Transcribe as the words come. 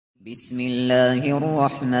بسم الله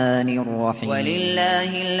الرحمن الرحيم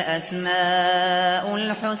ولله الأسماء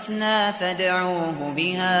الحسنى فادعوه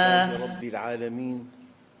بها. رب العالمين،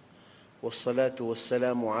 والصلاة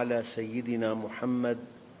والسلام على سيدنا محمد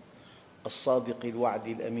الصادق الوعد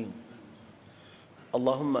الأمين.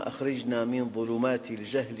 اللهم أخرجنا من ظلمات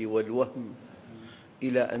الجهل والوهم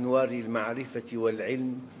إلى أنوار المعرفة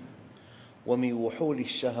والعلم، ومن وحول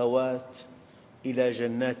الشهوات إلى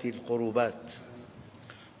جنات القربات.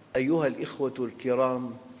 أيها الإخوة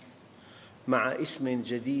الكرام، مع اسم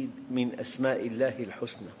جديد من أسماء الله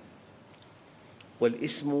الحسنى،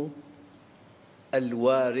 والاسم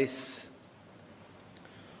الوارث.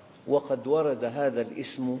 وقد ورد هذا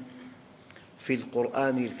الاسم في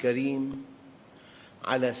القرآن الكريم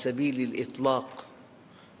على سبيل الإطلاق،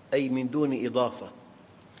 أي من دون إضافة،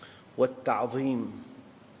 والتعظيم،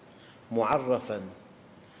 معرفاً،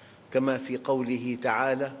 كما في قوله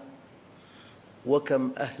تعالى: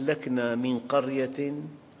 وكم أهلكنا من قرية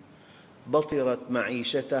بطرت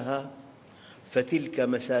معيشتها فتلك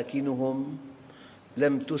مساكنهم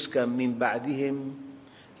لم تسكن من بعدهم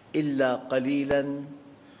إلا قليلاً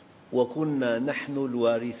وكنا نحن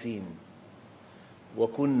الوارثين.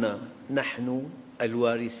 وكنا نحن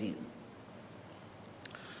الوارثين.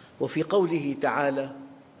 وفي قوله تعالى: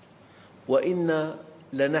 وإنا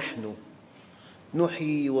لنحن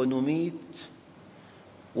نحيي ونميت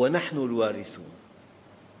ونحن الوارثون.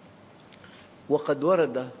 وقد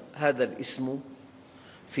ورد هذا الاسم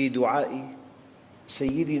في دعاء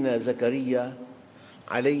سيدنا زكريا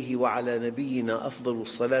عليه وعلى نبينا أفضل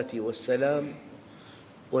الصلاة والسلام: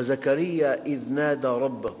 وزكريا إذ نادى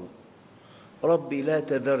ربه رب لا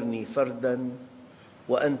تذرني فرداً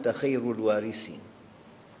وأنت خير الوارثين.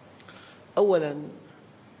 أولاً،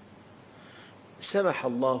 سمح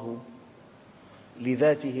الله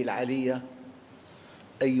لذاته العلية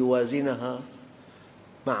أن يوازنها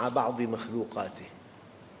مع بعض مخلوقاته،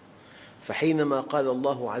 فحينما قال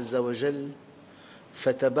الله عز وجل: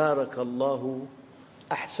 فتبارك الله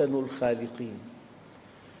أحسن الخالقين،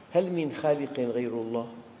 هل من خالق غير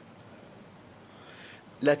الله؟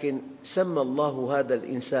 لكن سمى الله هذا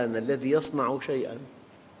الإنسان الذي يصنع شيئاً،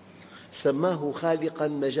 سماه خالقاً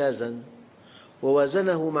مجازاً،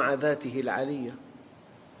 ووازنه مع ذاته العلية.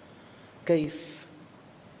 كيف؟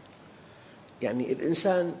 يعني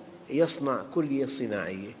الإنسان يصنع كلية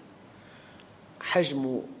صناعية،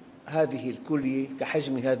 حجم هذه الكلية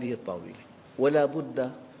كحجم هذه الطاولة، ولا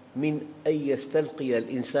بد من أن يستلقي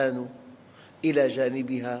الإنسان إلى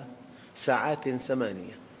جانبها ساعات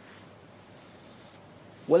 8،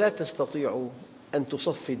 ولا تستطيع أن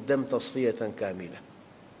تصفي الدم تصفية كاملة،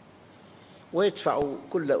 ويدفع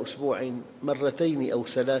كل أسبوع مرتين أو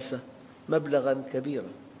 3 مبلغاً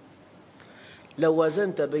كبيراً. لو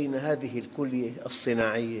وازنت بين هذه الكلية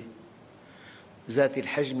الصناعية ذات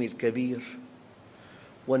الحجم الكبير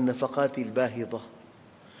والنفقات الباهظة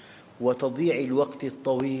وتضييع الوقت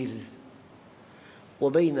الطويل،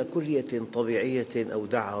 وبين كلية طبيعية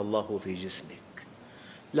أودعها الله في جسمك،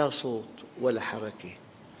 لا صوت ولا حركة،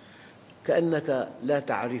 كأنك لا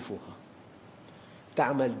تعرفها،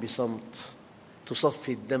 تعمل بصمت،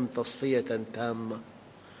 تصفي الدم تصفية تامة.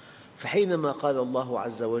 فحينما قال الله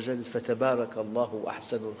عز وجل: فتبارك الله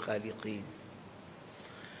أحسن الخالقين،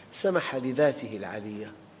 سمح لذاته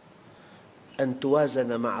العلية أن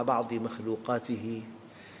توازن مع بعض مخلوقاته،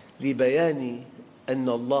 لبيان أن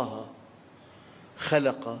الله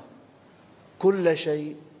خلق كل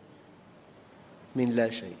شيء من لا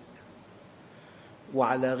شيء،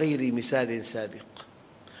 وعلى غير مثال سابق،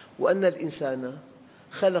 وأن الإنسان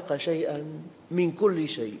خلق شيئاً من كل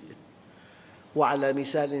شيء وعلى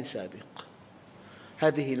مثال سابق.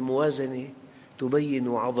 هذه الموازنة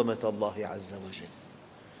تبين عظمة الله عز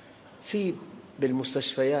وجل.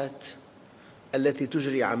 بالمستشفيات التي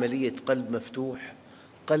تجري عملية قلب مفتوح،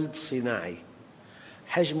 قلب صناعي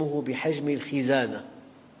حجمه بحجم الخزانة،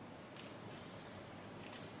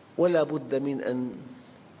 ولا بد من أن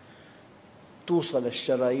توصل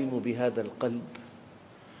الشرايين بهذا القلب،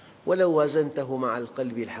 ولو وازنته مع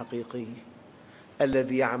القلب الحقيقي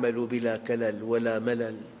الذي يعمل بلا كلل ولا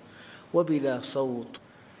ملل وبلا صوت.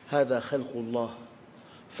 هذا خلق الله،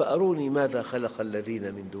 فأروني ماذا خلق الذين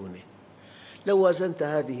من دونه. لو وازنت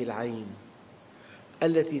هذه العين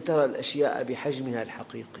التي ترى الأشياء بحجمها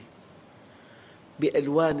الحقيقي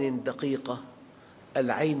بألوان دقيقة،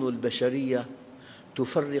 العين البشرية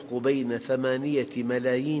تفرق بين 8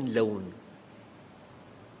 ملايين لون،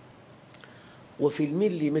 وفي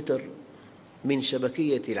المليمتر من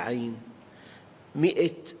شبكية العين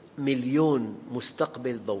 100 مليون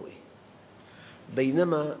مستقبل ضوئي،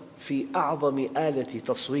 بينما في أعظم آلة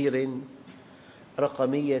تصوير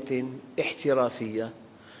رقمية احترافية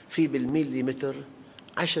في بالمليمتر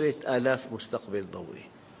 10,000 مستقبل ضوئي،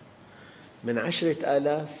 من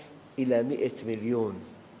 10,000 إلى 100 مليون.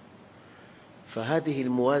 فهذه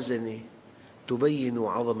الموازنة تبين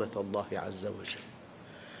عظمة الله عز وجل.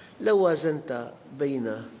 لو وازنت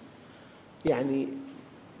بين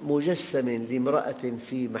مجسم لامرأة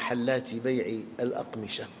في محلات بيع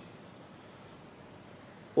الأقمشة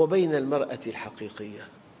وبين المرأة الحقيقية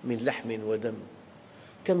من لحم ودم،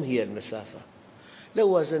 كم هي المسافة؟ لو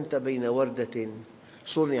وازنت بين وردة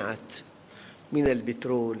صنعت من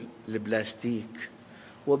البترول البلاستيك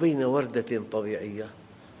وبين وردة طبيعية،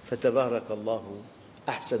 فتبارك الله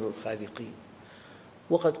أحسن الخالقين.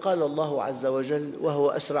 وقد قال الله عز وجل: وهو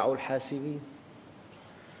أسرع الحاسبين.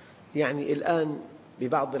 الآن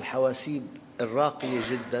ببعض الحواسيب الراقية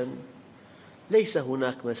جداً ليس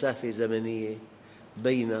هناك مسافة زمنية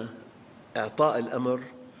بين إعطاء الأمر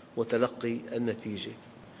وتلقي النتيجة،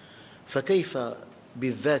 فكيف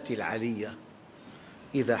بالذات العلية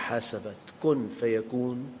إذا حاسبت؟ كن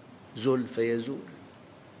فيكون، زل فيزول.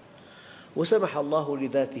 وسمح الله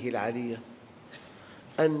لذاته العلية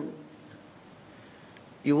أن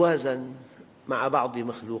يوازن مع بعض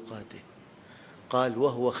مخلوقاته، قال: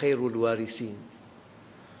 وهو خير الوارثين.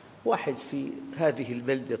 واحد في هذه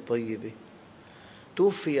البلدة الطيبة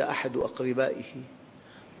توفي أحد أقربائه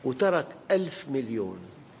وترك 1,000 مليون،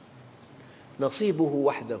 نصيبه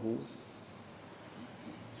وحده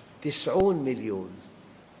 90 مليون.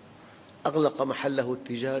 أغلق محله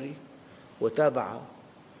التجاري وتابع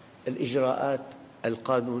الإجراءات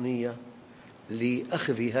القانونية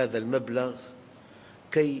لأخذ هذا المبلغ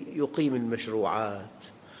كي يقيم المشروعات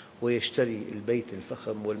ويشتري البيت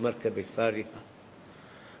الفخم والمركبة الفارهة.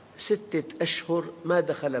 6 أشهر ما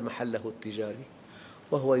دخل محله التجاري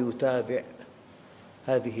وهو يتابع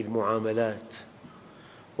هذه المعاملات،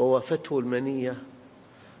 ووافته المنية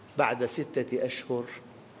بعد 6 أشهر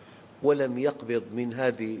ولم يقبض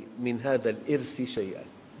من هذا الإرث شيئا.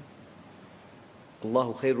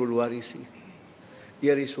 الله خير الوارثين،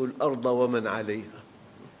 يرث الأرض ومن عليها.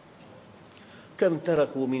 كم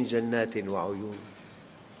تركوا من جنات وعيون.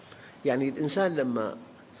 الإنسان لما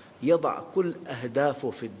يضع كل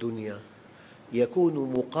أهدافه في الدنيا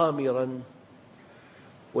يكون مقامراً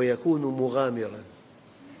ويكون مغامراً،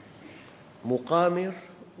 مقامر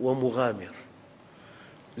ومغامر،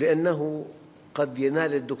 لأنه قد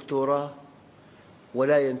ينال الدكتوراه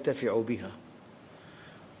ولا ينتفع بها.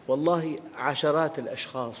 والله عشرات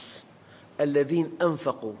الأشخاص الذين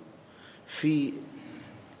أنفقوا في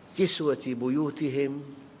كسوة بيوتهم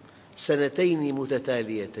 2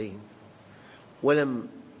 متتاليتين ولم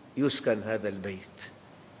يسكن هذا البيت.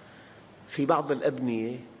 في بعض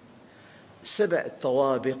الأبنية 7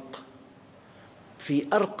 طوابق في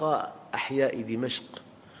أرقى أحياء دمشق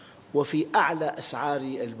وفي أعلى أسعار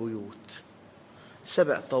البيوت،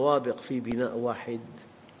 7 طوابق في بناء واحد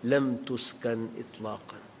لم تسكن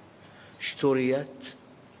إطلاقاً، اشتريت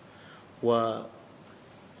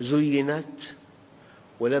وزينت،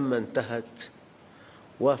 ولما انتهت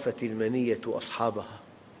وافت المنية أصحابها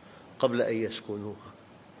قبل أن يسكنوها.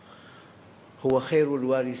 هو خير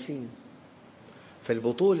الوارثين.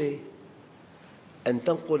 فالبطولة أن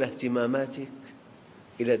تنقل اهتماماتك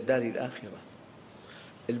إلى الدار الآخرة،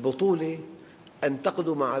 البطولة أن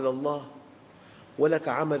تقدم على الله ولك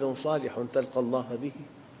عمل صالح تلقى الله به،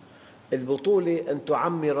 البطولة أن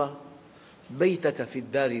تعمر بيتك في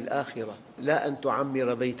الدار الآخرة لا أن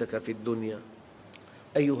تعمر بيتك في الدنيا.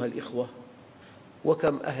 أيها الإخوة،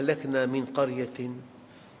 وكم أهلكنا من قرية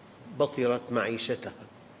بطرت معيشتها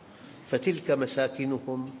فتلك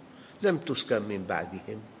مساكنهم لم تسكن من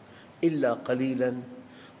بعدهم إلا قليلاً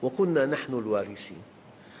وكنا نحن الوارثين.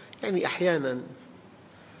 أحياناً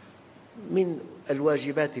من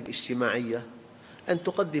الواجبات الاجتماعية أن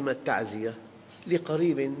تقدم التعزية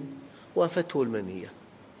لقريب وافته المنية.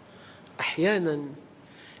 أحياناً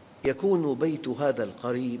يكون بيت هذا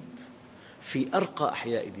القريب في أرقى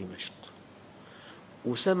أحياء دمشق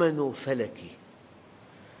وثمنه فلكي،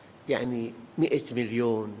 100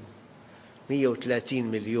 مليون 130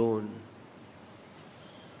 مليون،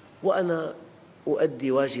 وأنا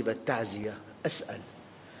أؤدي واجب التعزية أسأل: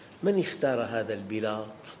 من اختار هذا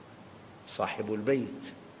البلاط؟ صاحب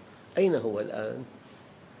البيت. أين هو الآن؟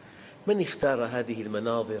 من اختار هذه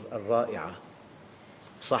المناظر الرائعة؟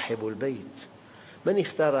 صاحب البيت. من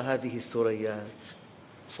اختار هذه الثريات؟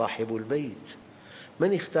 صاحب البيت.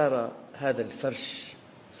 من اختار هذا الفرش؟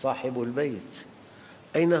 صاحب البيت.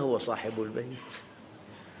 أين هو صاحب البيت؟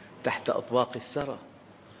 تحت أطباق الثرى.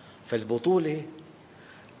 فالبطولة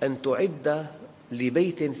أن تعد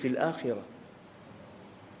لبيت في الآخرة.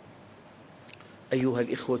 أيها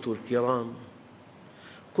الإخوة الكرام،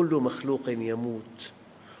 كل مخلوق يموت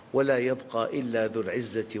ولا يبقى إلا ذو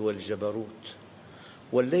العزة والجبروت،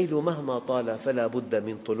 والليل مهما طال فلا بد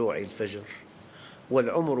من طلوع الفجر،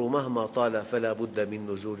 والعمر مهما طال فلا بد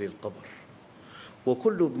من نزول القبر،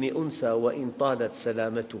 وكل ابن أنثى وإن طالت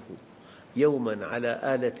سلامته يوما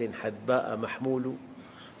على آلة حدباء محمول،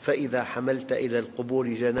 فإذا حملت إلى القبور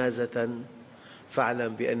جنازة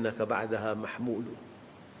فاعلم بأنك بعدها محمول.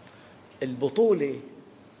 البطولة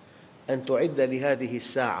أن تعد لهذه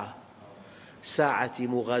الساعة، ساعة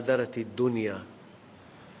مغادرة الدنيا،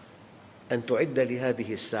 أن تعد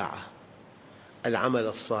لهذه الساعة العمل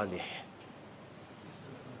الصالح.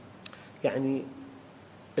 يعني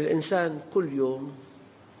الإنسان كل يوم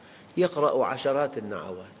يقرأ عشرات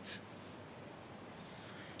النعوات،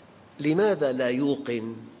 لماذا لا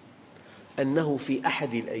يوقن أنه في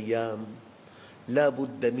أحد الأيام لا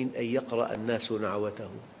بد من أن يقرأ الناس نعوته؟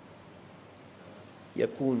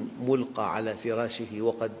 يكون ملقى على فراشه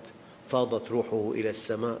وقد فاضت روحه إلى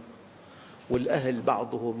السماء، والأهل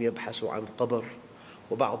بعضهم يبحث عن قبر،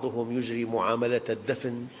 وبعضهم يجري معاملة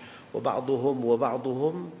الدفن،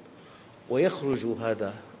 وبعضهم ويخرج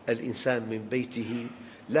هذا الإنسان من بيته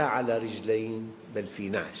لا على رجلين بل في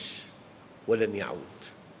نعش ولن يعود.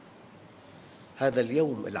 هذا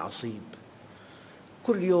اليوم العصيب،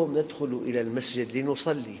 كل يوم ندخل إلى المسجد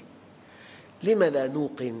لنصلي، لم لا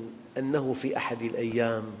نوقن أنه في أحد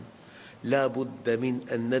الأيام لا بد من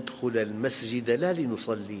أن ندخل المسجد لا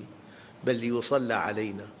لنصلي بل ليصلى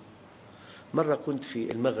علينا؟ مرة كنت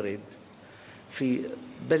في المغرب في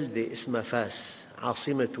بلدة اسمها فاس،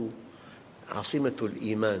 عاصمة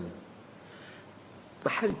الإيمان،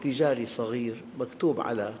 محل تجاري صغير مكتوب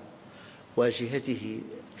على واجهته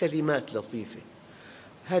كلمات لطيفة،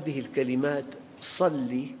 هذه الكلمات: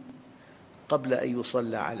 صلي قبل أن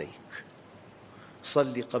يصلى عليك،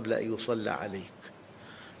 صلي قبل أن يصلى عليك.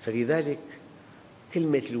 فلذلك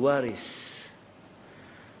كلمة الوارث،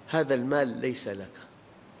 هذا المال ليس لك،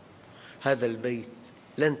 هذا البيت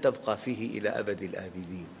لن تبقى فيه إلى أبد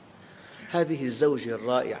الآبدين، هذه الزوجة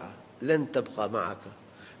الرائعة لن تبقى معك،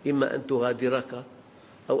 إما أن تغادرك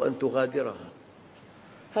أو أن تغادرها،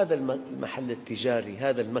 هذا المحل التجاري،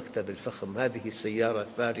 هذا المكتب الفخم، هذه السيارة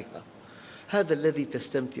الفارهة، هذا الذي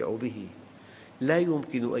تستمتع به لا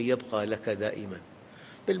يمكن أن يبقى لك دائما.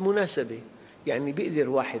 بالمناسبة يعني بيقدر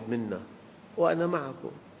واحد منا وأنا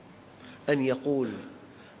معكم أن يقول: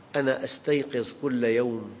 أنا أستيقظ كل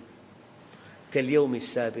يوم كاليوم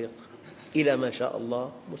السابق إلى ما شاء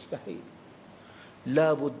الله؟ مستحيل.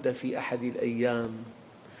 لا بد في أحد الأيام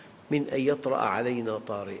من أن يطرأ علينا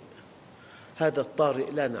طارئ، هذا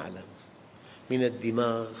الطارئ لا نعلم، من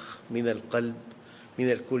الدماغ، من القلب،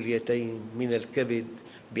 من الكليتين، من الكبد،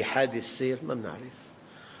 بحادث سير ما نعرف.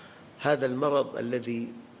 هذا المرض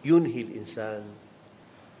الذي ينهي الإنسان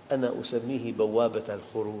أنا أسميه بوابة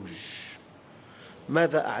الخروج.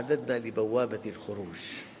 ماذا أعددنا لبوابة الخروج؟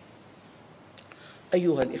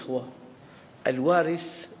 أيها الإخوة،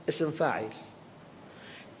 الوارث اسم فاعل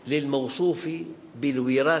للموصوف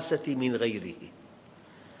بالوراثة من غيره،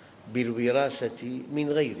 بالوراثة من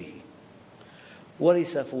غيره.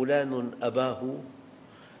 ورث فلان أباه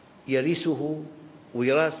يرثه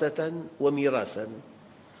وراثة وميراثا،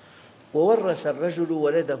 وورث الرجل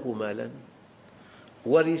ولده مالا،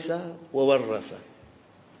 ورث وورث،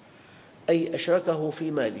 أي أشركه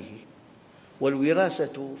في ماله.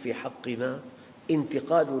 والوراثة في حقنا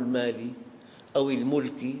انتقال المال أو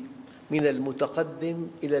الملك من المتقدم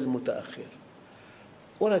إلى المتأخر.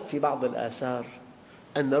 ورد في بعض الآثار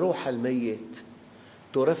أن روح الميت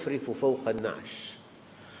ترفرف فوق النعش،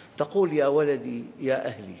 تقول: يا ولدي يا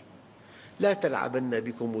أهلي، لا تلعبن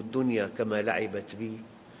بكم الدنيا كما لعبت بي،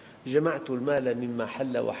 جمعت المال مما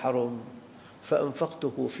حل وحرم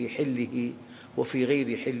فأنفقته في حله وفي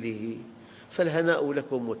غير حله، فالهناء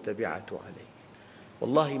لكم والتبعة عليه.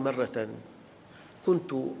 والله مرة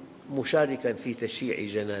كنت مشاركا في تشييع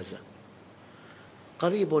جنازة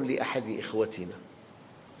قريب لأحد إخوتنا،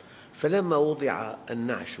 فلما وضع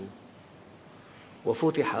النعش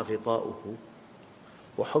وفتح غطاؤه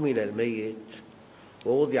وحمل الميت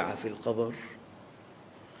ووضع في القبر،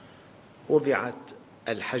 وضعت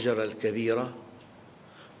الحجرة الكبيرة،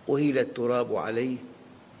 أهيل التراب عليه،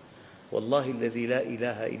 والله الذي لا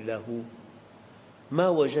إله إلا هو ما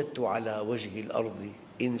وجدت على وجه الأرض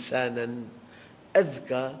إنسانا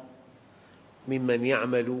أذكى ممن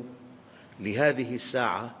يعمل لهذه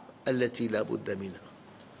الساعة التي لا بد منها.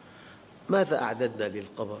 ماذا أعددنا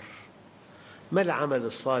للقبر؟ ما العمل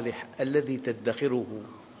الصالح الذي تدخره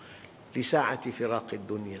لساعة فراق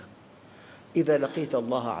الدنيا؟ إذا لقيت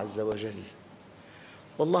الله عز وجل،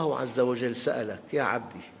 والله عز وجل سألك: يا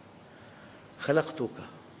عبدي، خلقتك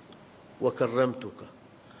وكرمتك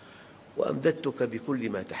وأمددتك بكل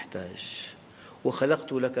ما تحتاج،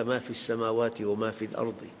 وخلقت لك ما في السماوات وما في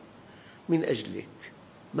الأرض من أجلك.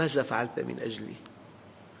 ماذا فعلت من أجلي؟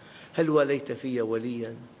 هل واليت في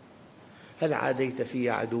وليا؟ هل عاديت في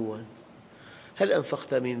عدوا؟ هل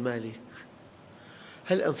أنفقت من مالك؟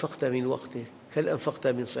 هل أنفقت من وقتك؟ هل أنفقت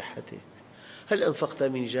من صحتك؟ هل أنفقت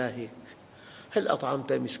من جاهك؟ هل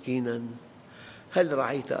أطعمت مسكينا؟ هل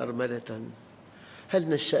رعيت أرملة؟ هل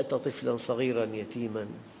نشأت طفلا صغيرا يتيما؟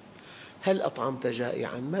 هل أطعمت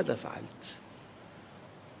جائعا؟ ماذا فعلت؟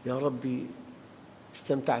 يا ربي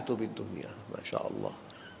استمتعت بالدنيا ما شاء الله.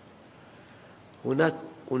 هناك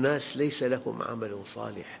أناس ليس لهم عمل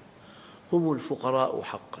صالح، هم الفقراء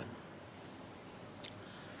حقا.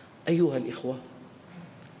 أيها الإخوة،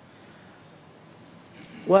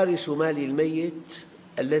 وارث مال الميت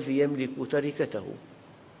الذي يملك تركته،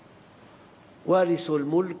 وارث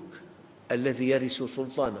الملك الذي يرث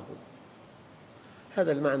سلطانه.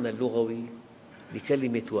 هذا المعنى اللغوي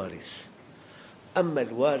لكلمة وارث. أما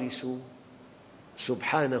الوارث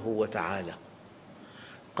سبحانه وتعالى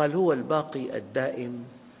قال هو الباقي الدائم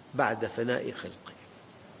بعد فناء خلقه،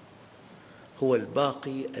 هو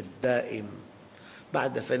الباقي الدائم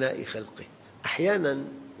بعد فناء خلقه. أحياناً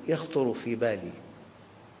يخطر في بالي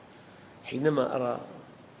حينما أرى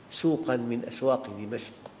سوقاً من أسواق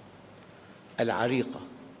دمشق العريقة،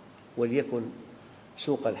 وليكن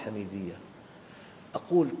سوق الحميدية،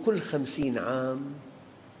 أقول كل 50 عام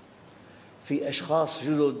في أشخاص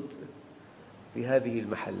جدد في هذه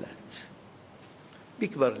المحلات.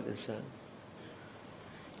 يكبر الإنسان،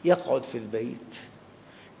 يقعد في البيت،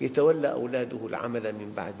 يتولى أولاده العمل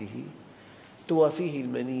من بعده، توافيه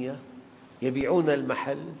المنية، يبيعون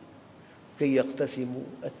المحل كي يقتسموا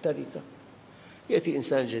التركة. يأتي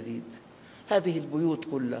إنسان جديد. هذه البيوت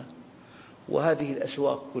كلها وهذه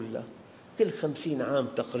الأسواق كلها كل 50 عام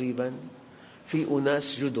تقريباً في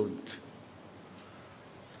أناس جدد.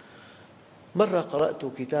 مرة قرأت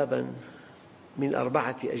كتاباً من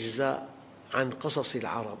 4 أجزاء عن قصص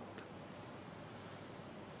العرب،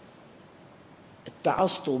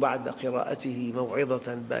 اتعظت بعد قراءته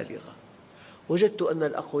موعظة بالغة. وجدت أن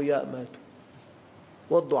الأقوياء ماتوا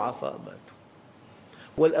والضعفاء ماتوا،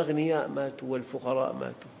 والأغنياء ماتوا والفقراء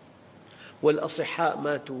ماتوا، والأصحاء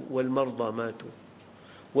ماتوا والمرضى ماتوا،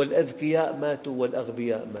 والأذكياء ماتوا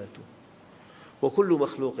والأغبياء ماتوا، وكل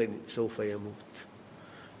مخلوق سوف يموت.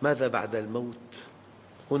 ماذا بعد الموت؟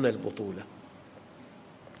 هنا البطولة.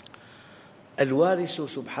 الوارث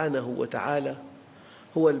سبحانه وتعالى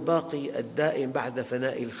هو الباقي الدائم بعد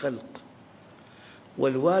فناء الخلق،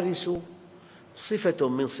 والوارث صفة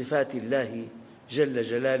من صفات الله جل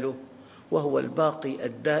جلاله، وهو الباقي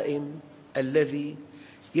الدائم الذي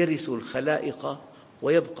يرث الخلائق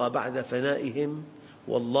ويبقى بعد فنائهم،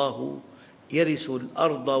 والله يرث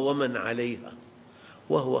الأرض ومن عليها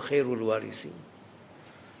وهو خير الوارثين.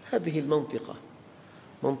 هذه المنطقة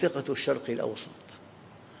منطقة الشرق الأوسط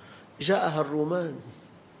جاءها الرومان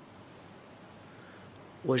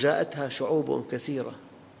وجاءتها شعوب كثيرة.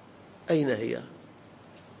 أين هي؟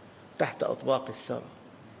 تحت أطباق الثرى.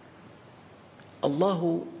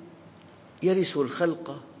 الله يرث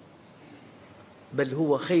الخلق، بل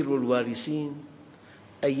هو خير الوارثين،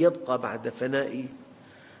 أن يبقى بعد فناء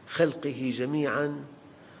خلقه جميعاً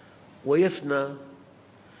ويفنى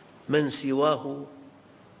من سواه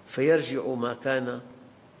فيرجع ما كان،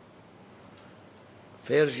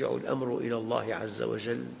 فيرجع الأمر إلى الله عز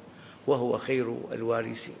وجل وهو خير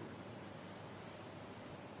الوارثين.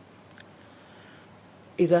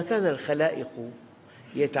 إذا كان الخلائق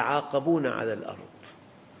يتعاقبون على الأرض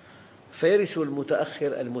فيرث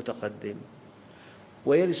المتأخر المتقدم،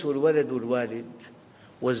 ويرث الولد الوالد،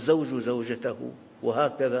 والزوج زوجته،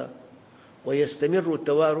 وهكذا، ويستمر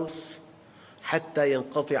التوارث حتى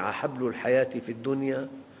ينقطع حبل الحياة في الدنيا،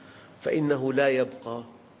 فإنه لا يبقى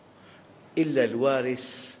إلا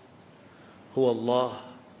الوارث هو الله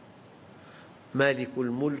مالك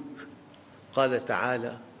الملك. قال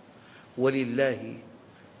تعالى: ولله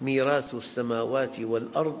ميراث السماوات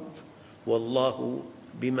والأرض والله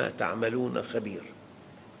بما تعملون خبير.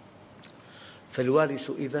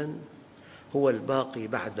 فالوارث إذن هو الباقي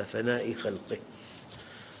بعد فناء خلقه،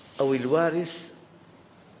 أو الوارث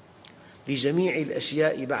لجميع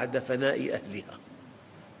الأشياء بعد فناء أهلها.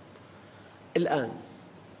 الآن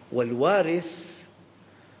والوارث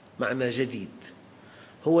معنى جديد،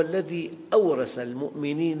 هو الذي أورث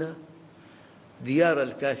المؤمنين ديار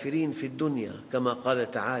الكافرين في الدنيا، كما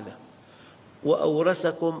قال تعالى: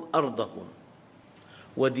 وأورثكم أرضهم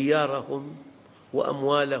وديارهم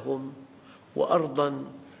وأموالهم وأرضاً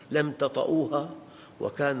لم تطئوها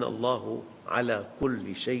وكان الله على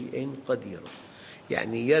كل شيء قدير.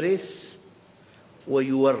 يعني يرث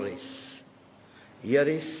ويورث،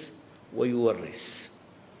 يرث ويورث.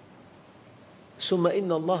 ثم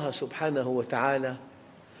إن الله سبحانه وتعالى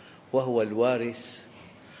وهو الوارث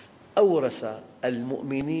أورث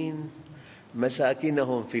المؤمنين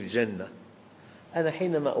مساكنهم في الجنة. أنا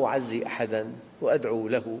حينما أعزي أحداً وأدعو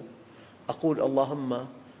له أقول اللهم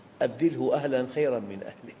أبدله أهلاً خيراً من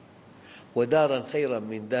أهله، وداراً خيراً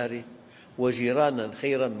من داره، وجيرانا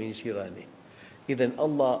خيراً من جيرانه. إذن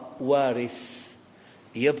الله وارث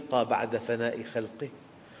يبقى بعد فناء خلقه،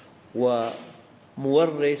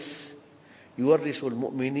 ومورث يورث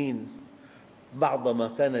المؤمنين بعض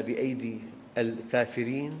ما كان بأيدي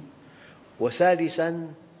الكافرين،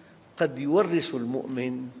 وثالثاً قد يورث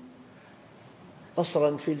المؤمن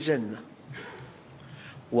قصراً في الجنة.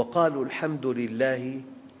 وقالوا الحمد لله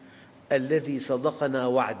الذي صدقنا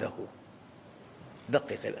وعده.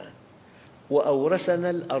 دقق الآن، وأورثنا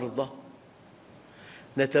الأرض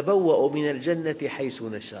نتبوأ من الجنة حيث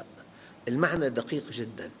نشاء. المعنى دقيق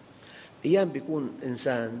جداً. أيام يكون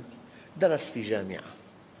إنسان درس في جامعة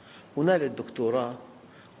ونال الدكتوراه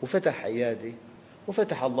وفتح عيادة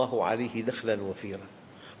وفتح الله عليه دخلاً وفيراً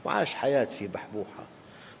وعاش حياة في بحبوحة،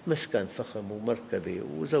 مسكن فخم ومركبة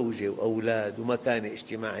وزوجة وأولاد ومكانة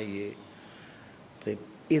اجتماعية. طيب،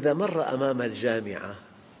 إذا مر أمام الجامعة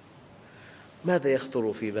ماذا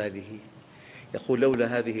يخطر في باله؟ يقول لولا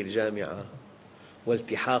هذه الجامعة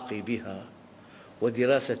والتحاقي بها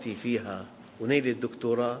ودراستي فيها ونيل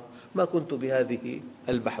الدكتوراه ما كنت بهذه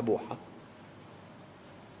البحبوحة.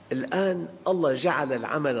 الآن الله جعل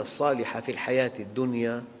العمل الصالح في الحياة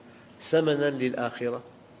الدنيا ثمناً للآخرة،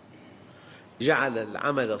 جعل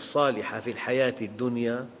العمل الصالح في الحياة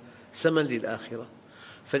الدنيا ثمن للآخرة.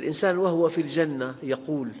 فالإنسان وهو في الجنة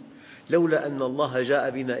يقول لولا أن الله جاء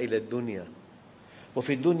بنا إلى الدنيا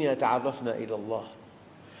وفي الدنيا تعرفنا إلى الله،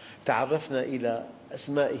 تعرفنا إلى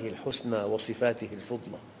أسمائه الحسنى وصفاته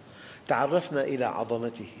الفضلى، تعرفنا إلى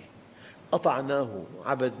عظمته، أطعناه،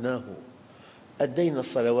 عبدناه، أدينا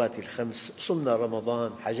الصلوات الخمس، صمنا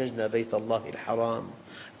رمضان، حججنا بيت الله الحرام،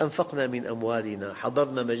 أنفقنا من أموالنا،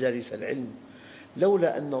 حضرنا مجالس العلم.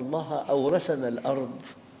 لولا أن الله أورثنا الأرض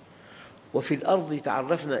وفي الأرض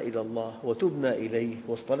تعرفنا إلى الله وتبنا إليه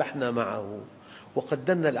واصطلحنا معه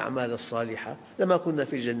وقدمنا الأعمال الصالحة لما كنا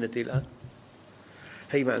في الجنة الآن.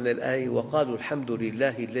 هي معنى الآية: وقالوا الحمد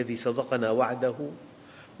لله الذي صدقنا وعده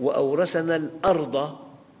وأورثنا الأرض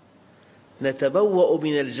نتبوأ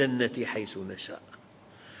من الجنة حيث نشاء.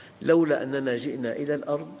 لولا أننا جئنا إلى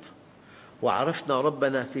الأرض وعرفنا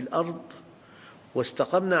ربنا في الأرض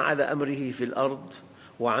واستقمنا على أمره في الأرض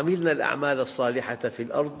وعملنا الأعمال الصالحة في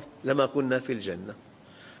الأرض لما كنا في الجنة.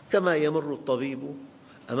 كما يمر الطبيب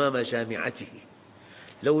أمام جامعته،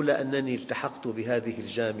 لولا أنني التحقت بهذه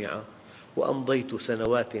الجامعة وأمضيت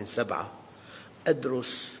سنوات 7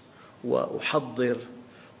 أدرس وأحضر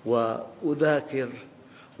وأذاكر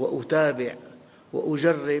وأتابع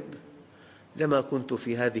وأجرب لما كنت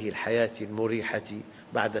في هذه الحياة المريحة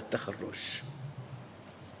بعد التخرج.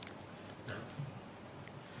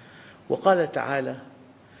 وقال تعالى: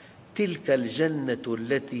 تلك الجنة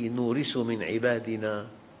التي نورث من عبادنا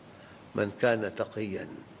من كان تقياً.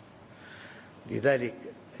 لذلك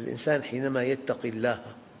الإنسان حينما يتقي الله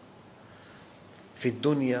في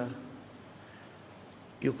الدنيا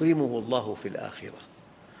يكرمه الله في الآخرة.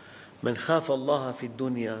 من خاف الله في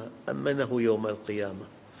الدنيا أمنه يوم القيامة،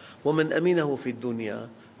 ومن أمنه في الدنيا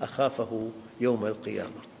أخافه يوم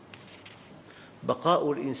القيامة.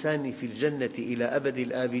 بقاء الإنسان في الجنة إلى أبد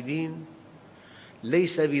الآبدين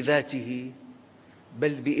ليس بذاته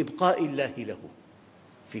بل بإبقاء الله له.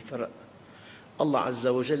 في فرق. الله عز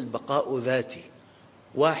وجل بقاء ذاتي،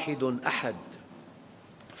 واحد أحد،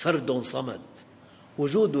 فرد صمد،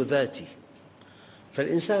 وجود ذاتي.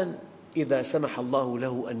 فالإنسان إذا سمح الله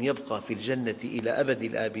له أن يبقى في الجنة إلى أبد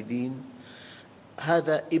الآبدين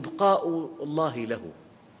هذا إبقاء الله له،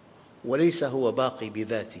 وليس هو باقي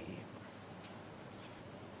بذاته.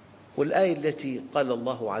 والآية التي قال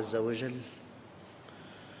الله عز وجل: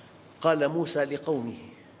 قال موسى لقومه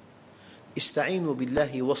استعينوا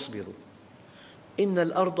بالله واصبروا إن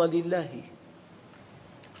الأرض لله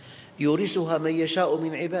يورثها من يشاء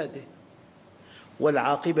من عباده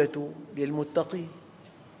والعاقبة للمتقين.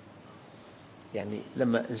 يعني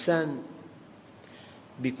لما إنسان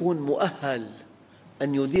يكون مؤهل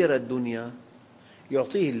أن يدير الدنيا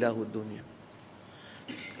يعطيه الله الدنيا،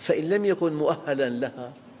 فإن لم يكن مؤهلاً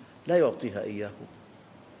لها لا يعطيها إياه.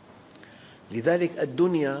 لذلك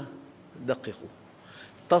الدنيا، دققوا،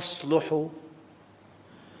 تصلح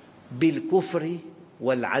بالكفر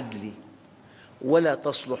والعدل ولا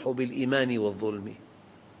تصلح بالإيمان والظلم.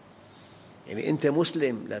 يعني أنت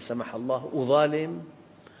مسلم لا سمح الله وظالم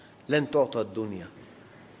لن تعطى الدنيا.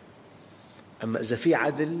 أما إذا في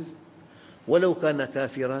عدل ولو كان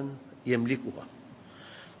كافراً يملكها.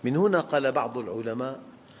 من هنا قال بعض العلماء: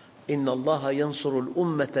 إن الله ينصر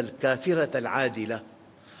الأمة الكافرة العادلة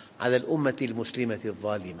على الأمة المسلمة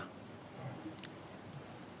الظالمة.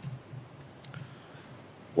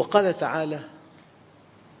 وقال تعالى: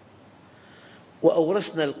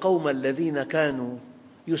 وأورثنا القوم الذين كانوا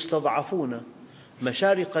يستضعفون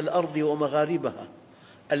مشارق الأرض ومغاربها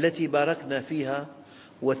التي باركنا فيها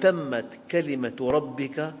وتمت كلمة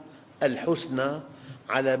ربك الحسنى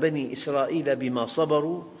على بني إسرائيل بما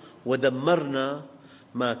صبروا ودمرنا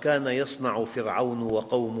ما كان يصنع فرعون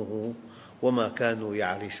وقومه وما كانوا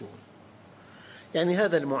يعرشون. يعني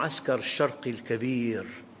هذا المعسكر الشرقي الكبير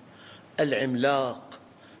العملاق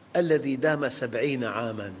الذي دام 70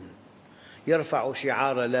 عاماً يرفع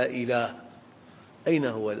شعار لا إله، أين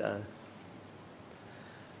هو الآن؟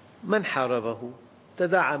 من حاربه؟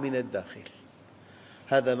 تداعى من الداخل.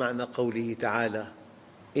 هذا معنى قوله تعالى: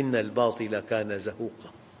 إن الباطل كان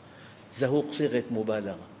زهوقا. زهوق صيغة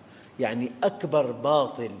مبالغة، يعني أكبر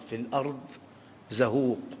باطل في الأرض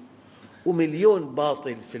زهوق، ومليون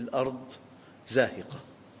باطل في الأرض زاهقة.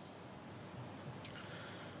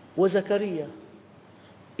 وزكريا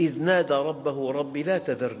إذ نادى ربه: رب لا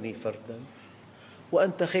تذرني فرداً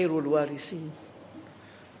وأنت خير الوارثين.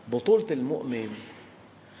 بطولة المؤمن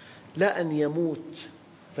لا أن يموت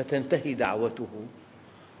فتنتهي دعوته،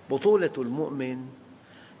 بطولة المؤمن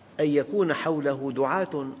أن يكون حوله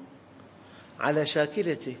دعاة على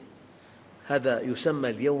شاكلته. هذا يسمى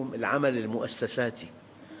اليوم العمل المؤسساتي.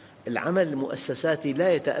 العمل المؤسساتي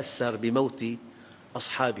لا يتأثر بموت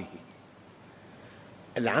أصحابه.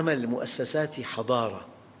 العمل المؤسساتي حضارة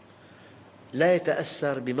لا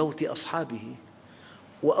يتأثر بموت أصحابه.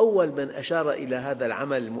 وأول من أشار إلى هذا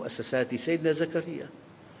العمل المؤسساتي سيدنا زكريا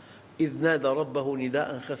إذ نادى ربه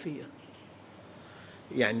نداء خفيا،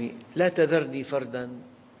 يعني لا تذرني فرداً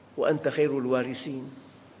وأنت خير الوارثين.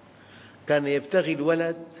 كان يبتغي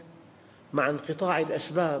الولد مع انقطاع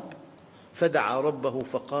الأسباب، فدعا ربه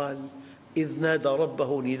فقال: إذ نادى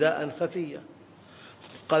ربه نداء خفيا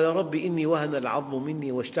قال: رب إني وهن العظم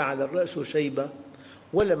مني واشتعل الرأس شيبا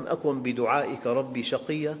ولم أكن بدعائك ربي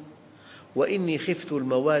شقيا وإني خفت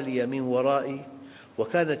الموالي من ورائي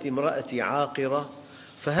وكانت امرأتي عاقرة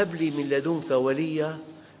فهب لي من لدنك وليا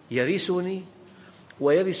يرثني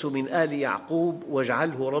ويرث من آل يعقوب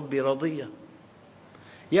واجعله ربي رضيا.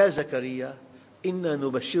 يا زكريا إنا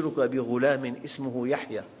نبشرك بغلام اسمه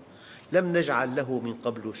يحيى لم نجعل له من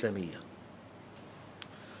قبل سميا.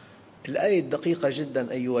 الآية دقيقة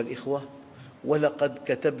جدا أيها الإخوة: ولقد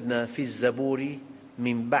كتبنا في الزبور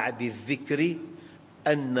من بعد الذكر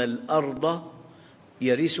أن الأرض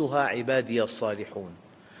يرثها عبادي الصالحون.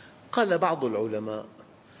 قال بعض العلماء: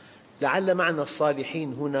 لعل معنى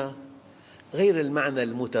الصالحين هنا غير المعنى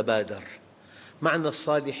المتبادر. معنى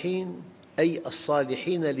الصالحين أي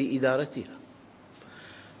الصالحين لإدارتها.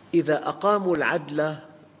 إذا أقاموا العدل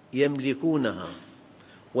يملكونها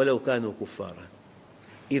ولو كانوا كفاراً.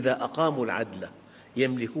 إذا أقاموا العدل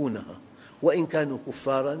يملكونها وإن كانوا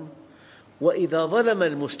كفاراً. وإذا ظلم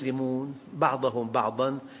المسلمون بعضهم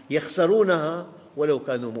بعضاً يخسرونها ولو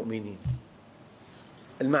كانوا مؤمنين.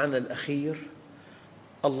 المعنى الأخير: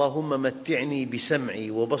 اللهم متعني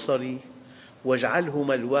بسمعي وبصري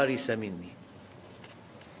واجعلهما الوارث مني.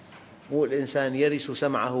 مو الإنسان يرث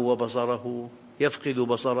سمعه وبصره، يفقد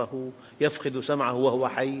بصره، يفقد سمعه وهو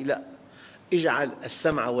حي، لا، اجعل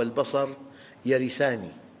السمع والبصر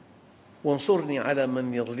يرثاني وانصرني على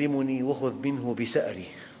من يظلمني وخذ منه بثأري.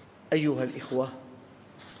 أيها الإخوة،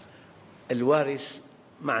 الوارث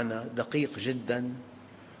معنى دقيق جدا،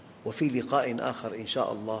 وفي لقاء آخر إن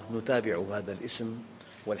شاء الله نتابع هذا الاسم،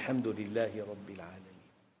 والحمد لله رب العالمين.